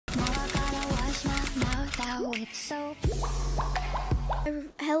Hello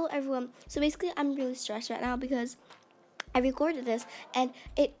everyone. So basically I'm really stressed right now because I recorded this and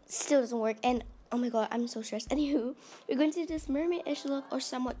it still doesn't work, and oh my god, I'm so stressed. Anywho, we're going to do this mermaid-ish look or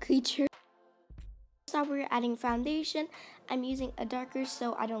somewhat creature. First off, we're adding foundation. I'm using a darker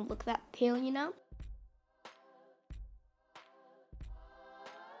so I don't look that pale, you know.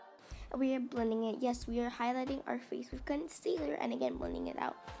 We are blending it. Yes, we are highlighting our face with concealer and again blending it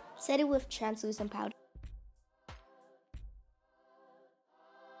out. Set it with translucent powder.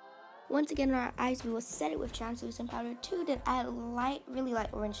 Once again on our eyes, we will set it with translucent powder too. Then add really light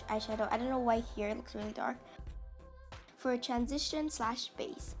orange eyeshadow. I don't know why here it looks really dark. For a transition /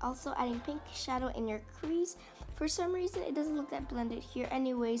 base. Also adding pink shadow in your crease. For some reason it doesn't look that blended here.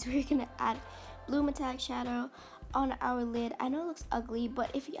 Anyways, we're gonna add blue metallic shadow on our lid. I know it looks ugly,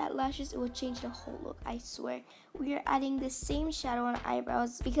 but if you add lashes, it will change the whole look, I swear. We are adding the same shadow on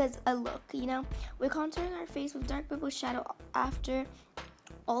eyebrows because a look, you know. We're contouring our face with dark purple shadow after.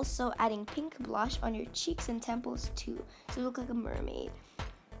 Also adding pink blush on your cheeks and temples too, so you look like a mermaid.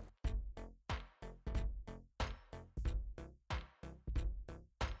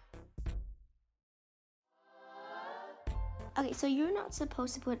 Okay, so you're not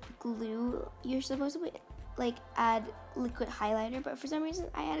supposed to put glue. You're supposed to put, like, add liquid highlighter, but for some reason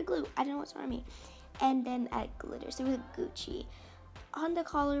I added glue. I don't know what's wrong with me. And then add glitter, so with Gucci. On the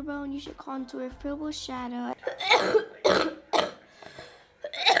collarbone, you should contour with purple shadow.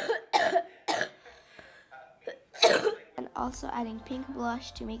 And also adding pink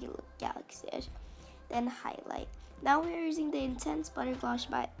blush to make it look galaxy-ish. Then highlight. Now we are using the Intense Butter Gloss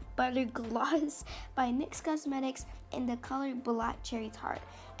by NYX Cosmetics in the color Black Cherry Tart.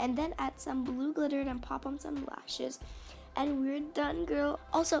 And then add some blue glitter and pop on some lashes. And we're done, girl.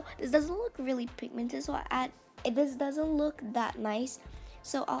 Also, this doesn't look really pigmented, so this doesn't look that nice.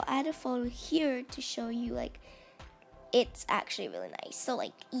 So I'll add a photo here to show you, like, it's actually really nice. So,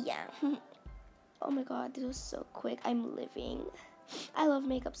 like, yeah. Oh my god, this was so quick. I'm living. I love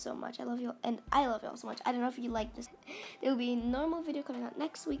makeup so much. I love you, and I love y'all so much. I don't know if you like this. There will be a normal video coming out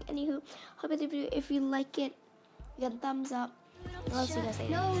next week. Anywho, hope the video, if you like it, you can thumbs up. I'll see you guys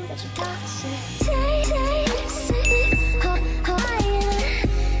later.